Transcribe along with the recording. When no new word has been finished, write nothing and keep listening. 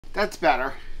That's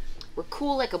better. We're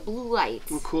cool like a blue light.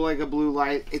 We're cool like a blue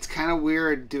light. It's kind of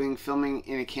weird doing filming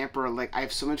in a camper. Like, I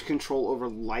have so much control over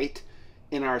light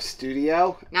in our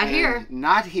studio. Not here.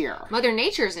 Not here. Mother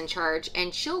Nature's in charge,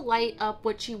 and she'll light up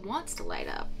what she wants to light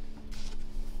up.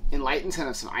 Enlightened sent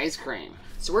us some ice cream.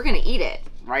 So we're going to eat it.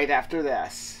 Right after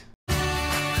this.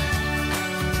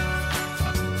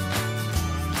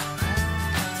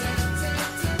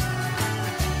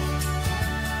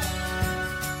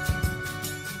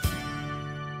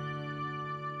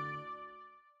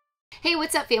 Hey,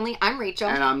 what's up, family? I'm Rachel.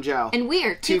 And I'm Joe. And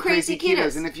we're Two Crazy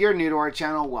Ketos. And if you're new to our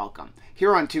channel, welcome.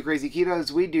 Here on Two Crazy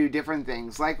Ketos, we do different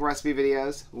things like recipe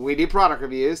videos, we do product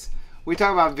reviews, we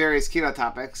talk about various keto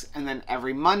topics, and then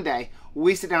every Monday,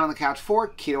 we sit down on the couch for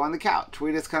Keto on the Couch.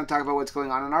 We just kind of talk about what's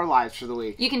going on in our lives for the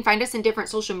week. You can find us in different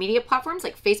social media platforms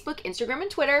like Facebook, Instagram,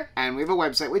 and Twitter. And we have a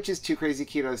website, which is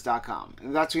twocrazyketos.com.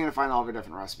 And that's where you're going to find all of our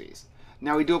different recipes.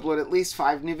 Now, we do upload at least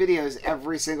 5 new videos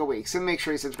every single week, so make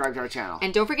sure you subscribe to our channel.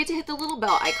 And don't forget to hit the little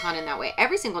bell icon in that way.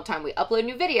 Every single time we upload a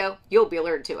new video, you'll be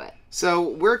alerted to it. So,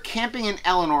 we're camping in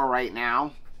Eleanor right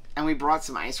now, and we brought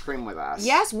some ice cream with us.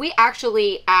 Yes, we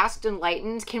actually asked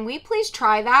Enlightened, can we please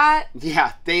try that?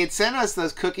 Yeah, they had sent us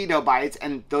those cookie dough bites,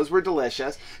 and those were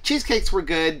delicious. Cheesecakes were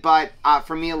good, but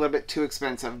for me, a little bit too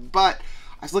expensive. But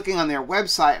I was looking on their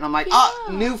website, and I'm like,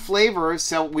 new flavors.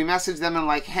 So we messaged them and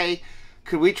like, hey,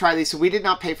 could we try these? So we did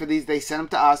not pay for these. They sent them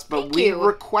to us, but we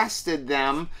requested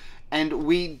them, and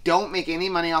we don't make any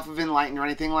money off of Enlightened or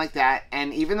anything like that.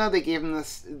 And even though they gave them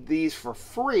these for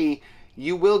free,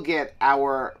 you will get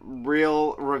our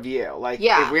real review. Like,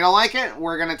 if we don't like it,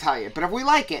 we're going to tell you. But if we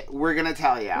like it, we're going to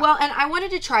tell you. Well, and I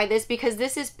wanted to try this because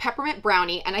this is peppermint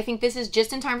brownie, and I think this is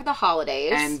just in time for the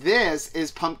holidays. And this is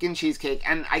pumpkin cheesecake.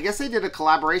 And I guess they did a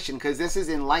collaboration because this is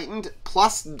Enlightened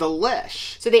plus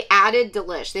Delish. So they added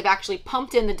Delish. They've actually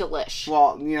pumped in the Delish.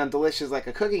 Well, you know, Delish is like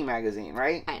a cooking magazine,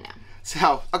 right? I know.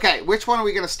 So, okay, which one are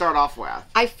we going to start off with?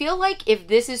 I feel like if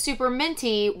this is super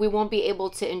minty, we won't be able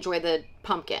to enjoy the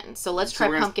pumpkin. So let's try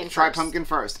pumpkin first. Try pumpkin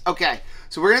first. Okay,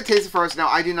 so we're going to taste it first. Now,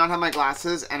 I do not have my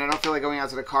glasses, and I don't feel like going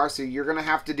out to the car, so you're going to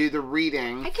have to do the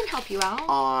reading. I can help you out.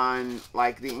 On,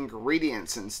 like, the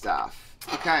ingredients and stuff.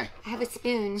 Okay. I have a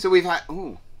spoon. So we've had,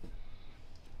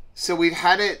 So we've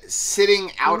had it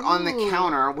sitting out on the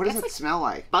counter. What does it smell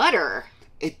like? Butter.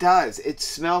 It does. It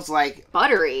smells like...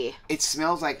 buttery. It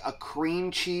smells like a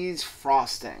cream cheese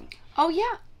frosting. Oh,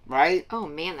 yeah. Right? Oh,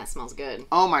 man, that smells good.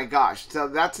 Oh, my gosh. So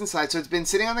that's inside. So it's been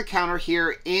sitting on the counter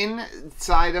here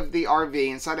inside of the RV,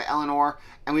 inside of Eleanor,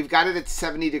 and we've got it at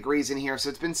 70 degrees in here, so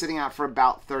it's been sitting out for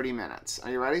about 30 minutes.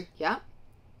 Are you ready? Yeah.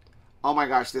 Oh, my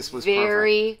gosh. This was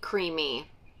very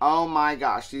creamy. Oh, my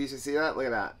gosh. Do you see that? Look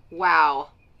at that. Wow.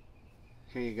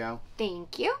 Here you go.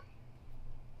 Thank you.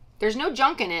 There's no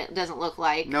junk in it doesn't look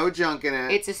like. No junk in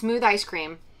it. It's a smooth ice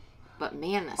cream. But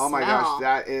man, the smell. Oh my gosh,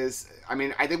 that is... I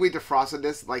mean, I think we defrosted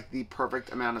this like the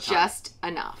perfect amount of time. Just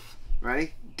enough.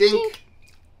 Ready? Dink!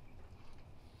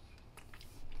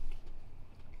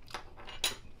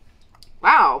 Dink.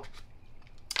 Wow.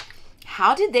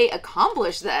 How did they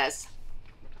accomplish this?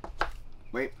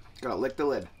 Wait, gotta lick the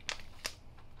lid.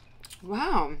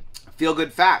 Wow. Feel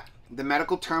good fact. The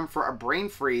medical term for a brain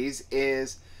freeze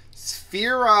is...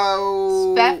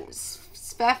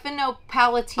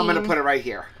 Sphenopalatine. I'm going to put it right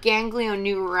here.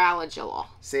 Ganglioneuralgia.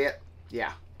 See it?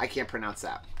 Yeah. I can't pronounce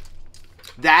that.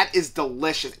 That is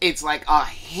delicious. It's like a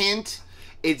hint.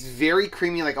 It's very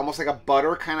creamy, like almost like a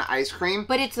butter kind of ice cream.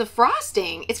 But it's the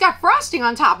frosting. It's got frosting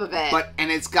on top of it. And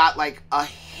it's got like a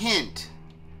hint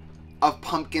of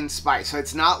pumpkin spice. So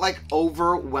it's not like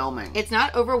overwhelming. It's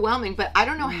not overwhelming, but I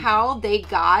don't know how they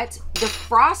got the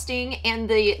frosting and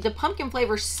the pumpkin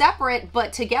flavor separate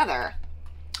but together.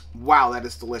 Wow, that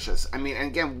is delicious. I mean, and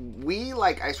again, we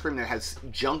like ice cream that has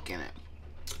junk in it.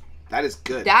 That is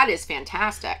good. That is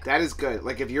fantastic. That is good.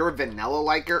 Like if you're a vanilla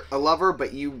lover,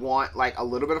 but you want like a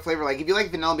little bit of flavor, like if you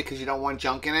like vanilla because you don't want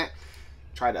junk in it,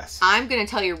 try this. I'm going to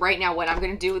tell you right now what I'm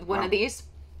going to do with one of these.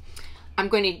 I'm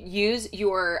going to use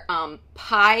your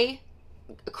pie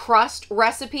crust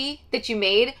recipe that you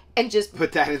made and just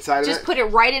put that inside of it. Just put it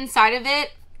right inside of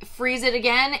it, freeze it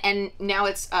again, and now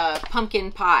it's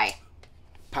pumpkin pie.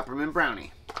 Peppermint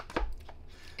brownie.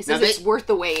 It says it's worth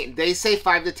the wait. They say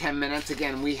 5 to 10 minutes.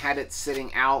 Again, we had it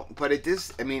sitting out, but it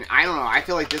is, I mean, I don't know. I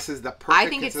feel like this is the perfect consistency. I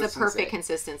think it's the perfect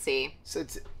consistency. So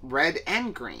it's red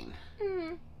and green.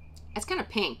 It's kind of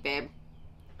pink, babe.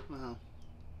 Wow.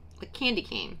 Like candy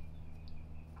cane.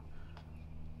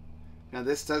 Now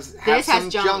this does have some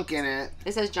junk in it.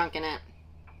 This has junk in it.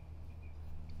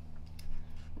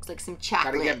 Looks like some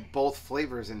chocolate. Gotta get both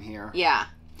flavors in here. Yeah.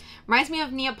 Reminds me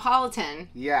of Neapolitan.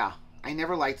 Yeah. I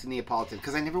never liked Neapolitan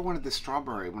because I never wanted the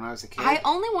strawberry when I was a kid. I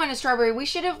only wanted strawberry. We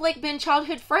should have like been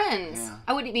childhood friends. Yeah.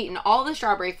 I would have eaten all the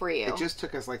strawberry for you. It just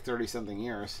took us like 30-something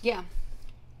years. Yeah.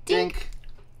 Dink.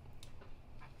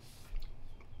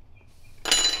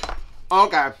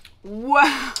 Okay.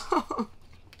 Wow.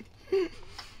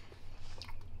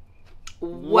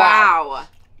 Wow.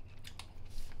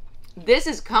 This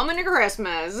is coming to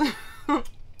Christmas.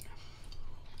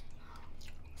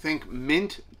 Think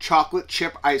mint chocolate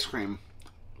chip ice cream.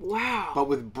 Wow. But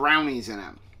with brownies in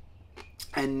it.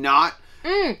 And not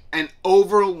an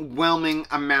overwhelming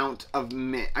amount of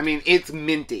mint. I mean, it's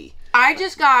minty. I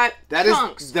just got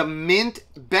chunks. Is the mint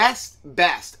best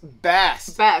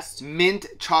mint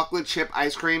chocolate chip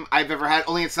ice cream I've ever had.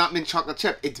 Only it's not mint chocolate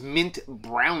chip. It's mint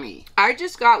brownie. I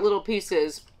just got little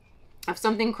pieces of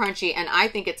something crunchy, and I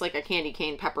think it's like a candy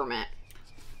cane peppermint.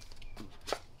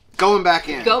 Going back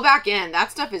in. Go back in.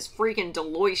 That stuff is freaking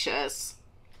delicious.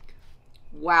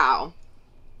 Wow.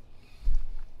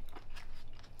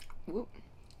 Ooh.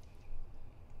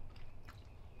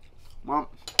 Well.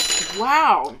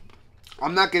 Wow.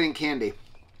 I'm not getting candy.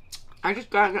 I just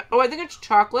got... Oh, I think it's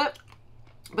chocolate.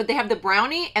 But they have the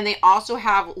brownie, and they also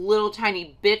have little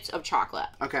tiny bits of chocolate.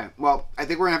 Okay. Well, I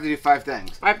think we're going to have to do 5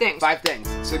 things. 5 things. 5 things.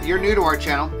 So if you're new to our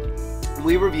channel,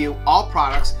 we review all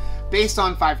products based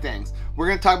on 5 things. We're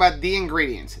going to talk about the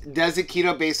ingredients. Does it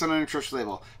keto based on a nutrition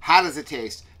label? How does it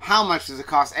taste? How much does it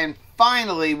cost? And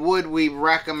finally, would we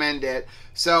recommend it?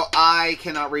 So I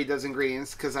cannot read those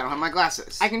ingredients because I don't have my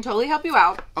glasses. I can totally help you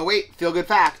out. Oh, wait. Feel good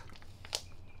fact.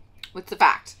 What's the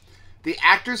fact? The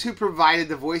actors who provided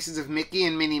the voices of Mickey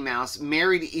and Minnie Mouse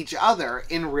married each other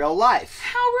in real life.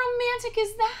 How romantic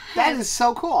is that? That is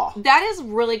so cool. That is a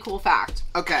really cool fact.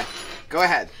 Okay, go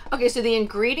ahead. Okay, so the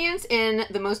ingredients in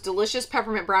the most delicious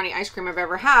peppermint brownie ice cream I've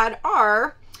ever had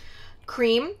are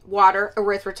cream, water,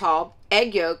 erythritol,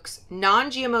 egg yolks,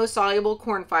 non-GMO soluble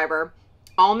corn fiber,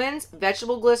 almonds,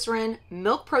 vegetable glycerin,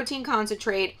 milk protein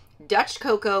concentrate, Dutch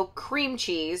cocoa, cream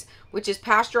cheese, which is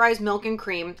pasteurized milk and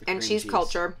cream, and cheese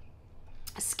culture,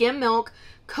 skim milk,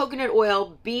 coconut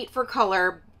oil, beet for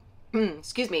color,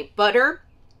 butter,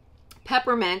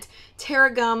 peppermint,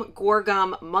 tarragon,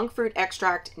 gum, monk fruit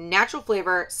extract, natural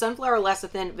flavor, sunflower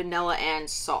lecithin, vanilla, and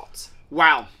salt.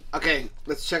 Wow. Okay,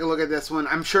 let's take a look at this one.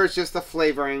 I'm sure it's just the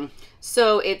flavoring.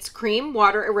 So it's cream,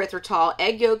 water, erythritol,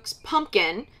 egg yolks,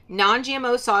 pumpkin,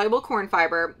 non-GMO soluble corn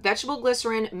fiber, vegetable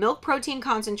glycerin, milk protein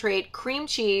concentrate, cream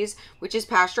cheese, which is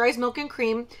pasteurized milk and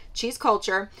cream, cheese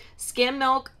culture, skim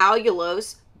milk,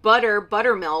 allulose, butter,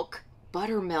 buttermilk,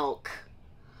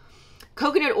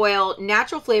 coconut oil,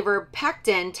 natural flavor,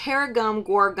 pectin, tarragon,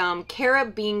 gum,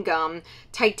 carabine gum,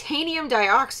 titanium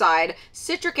dioxide,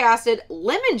 citric acid,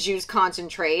 lemon juice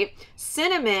concentrate,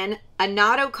 cinnamon,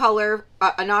 annatto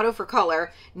for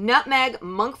color, nutmeg,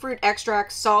 monk fruit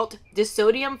extract, salt,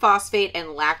 disodium phosphate, and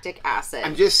lactic acid.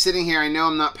 I'm just sitting here. I know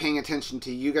I'm not paying attention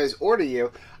to you guys or to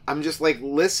you. I'm just like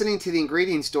listening to the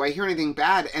ingredients. Do I hear anything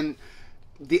bad? And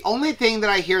the only thing that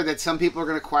I hear that some people are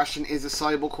going to question is the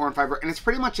soluble corn fiber, and it's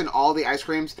pretty much in all the ice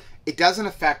creams. It doesn't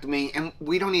affect me, and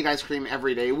we don't eat ice cream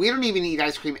every day. We don't even eat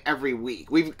ice cream every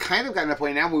week. We've kind of gotten to a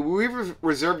point now where we've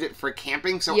reserved it for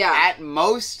camping, so at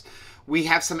most we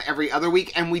have some every other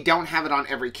week, and we don't have it on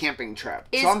every camping trip.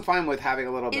 So I'm fine with having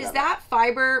a little bit of it. Is that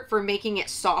fiber for making it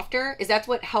softer? Is that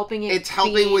what helping it? It's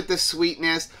helping with the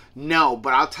sweetness. No,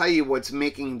 but I'll tell you what's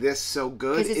making this so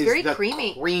good is very the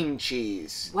creamy cream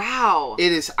cheese. Wow.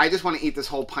 It is. I just want to eat this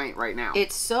whole pint right now.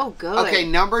 It's so good. Okay,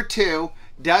 number 2.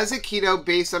 Does it keto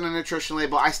based on a nutrition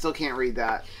label? I still can't read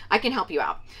that. I can help you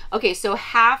out. Okay, so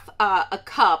half a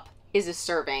cup is a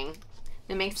serving.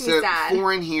 That makes me sad.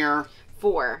 4 in here.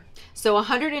 4. So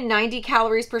 190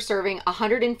 calories per serving,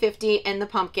 150 in the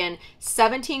pumpkin,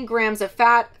 17 grams of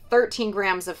fat, 13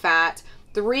 grams of fat,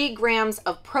 3 grams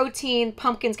of protein.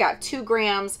 Pumpkin's got 2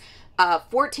 grams,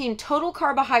 14 total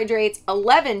carbohydrates,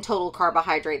 11 total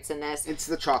carbohydrates in this. It's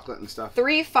the chocolate and stuff.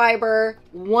 3 fiber,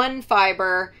 1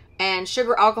 fiber, and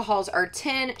sugar alcohols are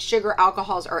 10, sugar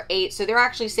alcohols are 8. So they're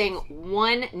actually saying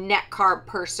 1 net carb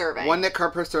per serving. 1 net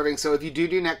carb per serving. So if you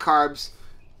do net carbs,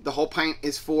 the whole pint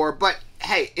is 4. But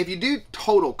hey, if you do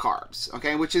total carbs,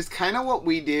 okay, which is kind of what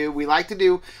we do, we like to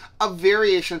do a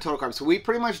variation of total carbs. So we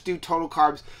pretty much do total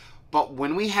carbs, but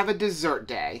when we have a dessert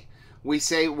day, we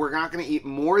say we're not going to eat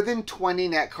more than 20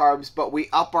 net carbs, but we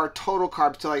up our total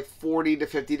carbs to like 40 to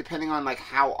 50, depending on like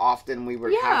how often we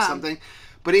would have something.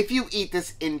 But if you eat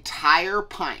this entire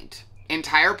pint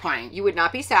entire pint, You would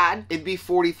not be sad. it'd be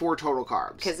 44 total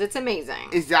carbs. Because it's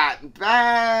amazing. Is that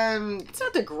bad? It's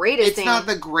not the greatest thing. It's not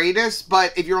the greatest,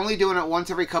 but if you're only doing it once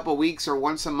every couple of weeks or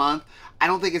once a month, I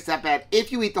don't think it's that bad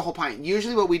if you eat the whole pint.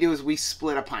 Usually what we do is we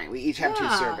split a pint. We each have 2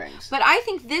 servings. But I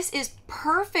think this is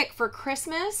perfect for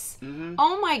Christmas.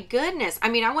 Oh my goodness. I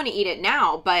mean, I want to eat it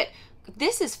now, but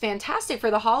this is fantastic for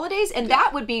the holidays, and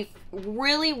that would be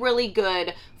really, really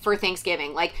good for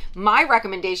Thanksgiving. Like, my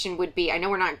recommendation would be, I know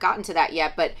we're not gotten to that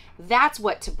yet, but that's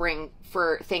what to bring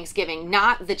for Thanksgiving,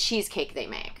 not the cheesecake they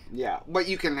make. Yeah, but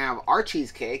you can have our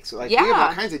cheesecakes. Like, we have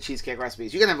all kinds of cheesecake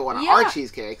recipes. You can have one of our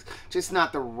cheesecakes, just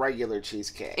not the regular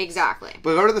cheesecake. Exactly.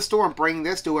 But go to the store and bring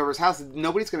this to whoever's house.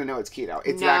 Nobody's going to know it's keto.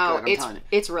 It's that good, I'm telling you.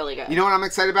 It's really good. You know what I'm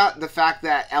excited about? The fact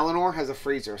that Eleanor has a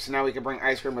freezer, so now we can bring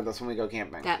ice cream with us when we go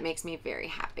camping. That makes me very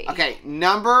happy. Okay,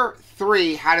 number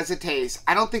 3, how does it taste?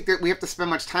 I don't think that we have to spend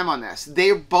much time on this.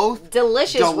 They're both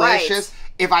delicious. Right.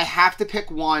 If I have to pick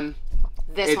one,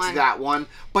 it's that one.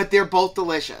 But they're both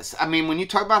delicious. I mean, when you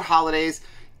talk about holidays,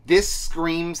 this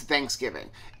screams Thanksgiving.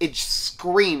 It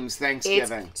screams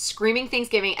Thanksgiving. It's screaming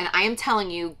Thanksgiving, and I am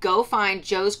telling you, go find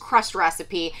Joe's crust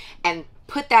recipe and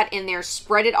put that in there,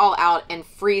 spread it all out, and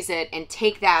freeze it, and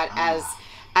take that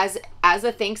as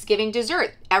a Thanksgiving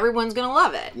dessert. Everyone's gonna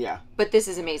love it. Yeah. But this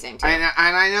is amazing too. And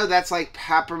I know that's like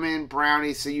peppermint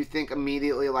brownie, so you think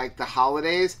immediately like the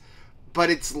holidays. But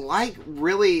it's like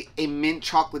really a mint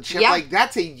chocolate chip. Like,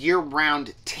 that's a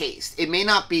year-round taste. It may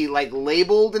not be like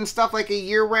labeled and stuff like a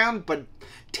year-round, but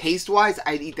taste-wise,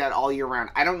 I'd eat that all year round.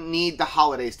 I don't need the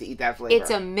holidays to eat that flavor. It's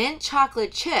a mint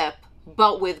chocolate chip,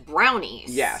 but with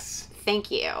brownies. Yes. Thank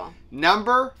you.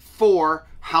 Number 4,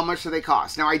 how much do they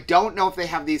cost? Now, I don't know if they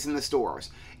have these in the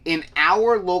stores. In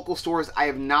our local stores, I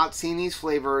have not seen these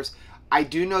flavors. I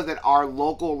do know that our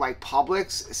local, like,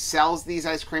 Publix sells these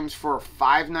ice creams for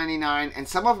 $5.99, and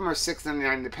some of them are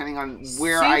 $6.99 depending on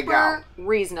where I go. Super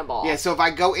reasonable. Yeah, so if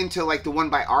I go into, like, the one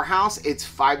by our house, it's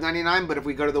 $5.99, but if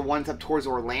we go to the ones up towards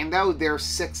Orlando, they're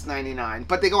 $6.99.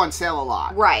 But they go on sale a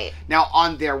lot. Right. Now,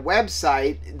 on their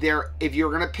website, if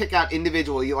you're going to pick out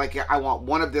individually, you like, I want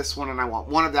one of this one, and I want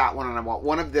one of that one, and I want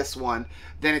one of this one,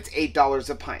 then it's $8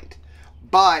 a pint.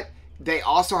 But they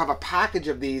also have a package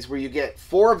of these where you get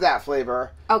 4 of that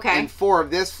flavor and 4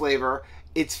 of this flavor.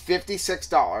 It's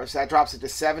 $56. That drops it to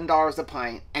 $7 a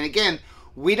pint. And again,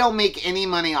 we don't make any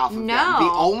money off of them.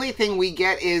 The only thing we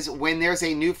get is when there's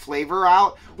a new flavor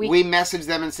out, we message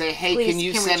them and say, hey, can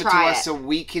you send it to us so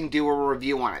we can do a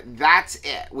review on it? That's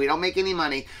it. We don't make any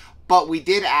money. But we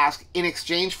did ask, in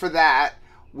exchange for that,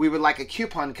 we would like a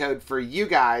coupon code for you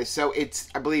guys. So it's,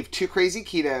 I believe, 2 Crazy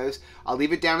Ketos. I'll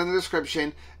leave it down in the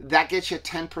description. That gets you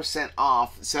 10%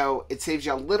 off. So it saves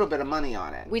you a little bit of money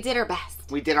on it. We did our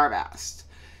best. We did our best.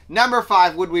 Number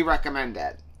 5, would we recommend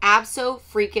it?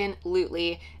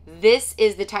 Abso-freaking-lutely. This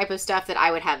is the type of stuff that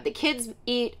I would have the kids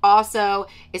eat also,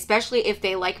 especially if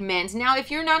they like mint. Now, if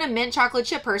you're not a mint chocolate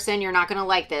chip person, you're not going to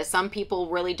like this. Some people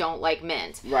really don't like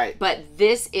mint. Right. But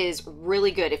this is really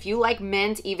good. If you like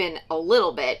mint even a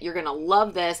little bit, you're going to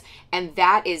love this. And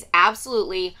that is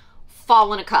absolutely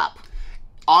fall in a cup.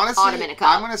 Honestly,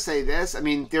 I'm going to say this. I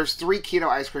mean, there's 3 keto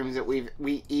ice creams that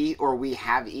we eat or we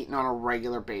have eaten on a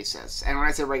regular basis. And when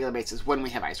I say regular basis, when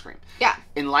we have ice cream. Yeah.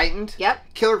 Enlightened.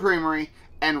 Yep. Killer Creamery.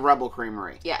 And Rebel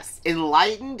Creamery. Yes.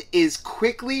 Enlightened is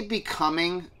quickly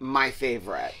becoming my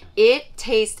favorite. It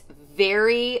tastes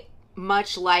very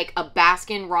much like a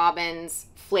Baskin-Robbins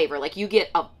flavor. Like, you get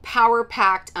a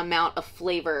power-packed amount of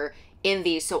flavor in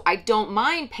these. So I don't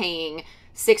mind paying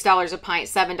 $6 a pint,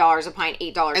 $7 a pint,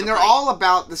 $8 a pint. And they're all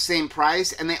about the same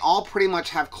price, and they all pretty much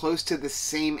have close to the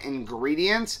same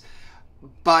ingredients.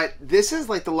 But this is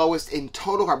like the lowest in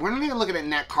total carb. We're not even looking at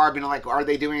net carb and like, are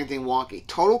they doing anything wonky?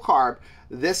 Total carb,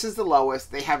 this is the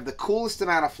lowest. They have the coolest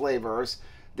amount of flavors.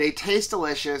 They taste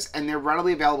delicious, and they're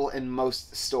readily available in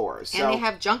most stores. And they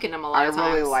have junk in them a lot of times. I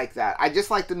really like that. I just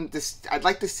like them. I'd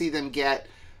like to see them get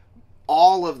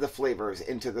all of the flavors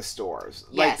into the stores.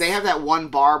 Yes. Like, they have that one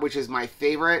bar, which is my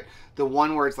favorite. The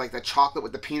one where it's like the chocolate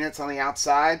with the peanuts on the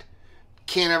outside.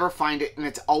 Can't ever find it, and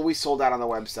it's always sold out on the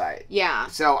website. Yeah.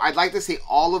 So I'd like to see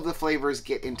all of the flavors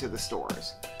get into the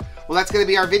stores. Well, that's going to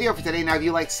be our video for today. Now, if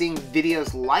you like seeing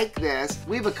videos like this,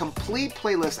 we have a complete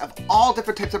playlist of all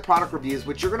different types of product reviews,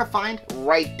 which you're going to find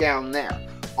right down there.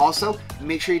 Also,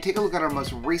 make sure you take a look at our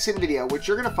most recent video, which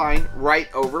you're going to find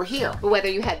right over here. But whether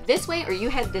you head this way or you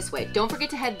head this way, don't forget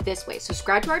to head this way.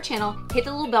 Subscribe to our channel, hit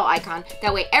the little bell icon.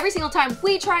 That way, every single time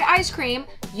we try ice cream,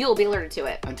 you'll be alerted to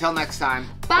it. Until next time,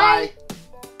 bye.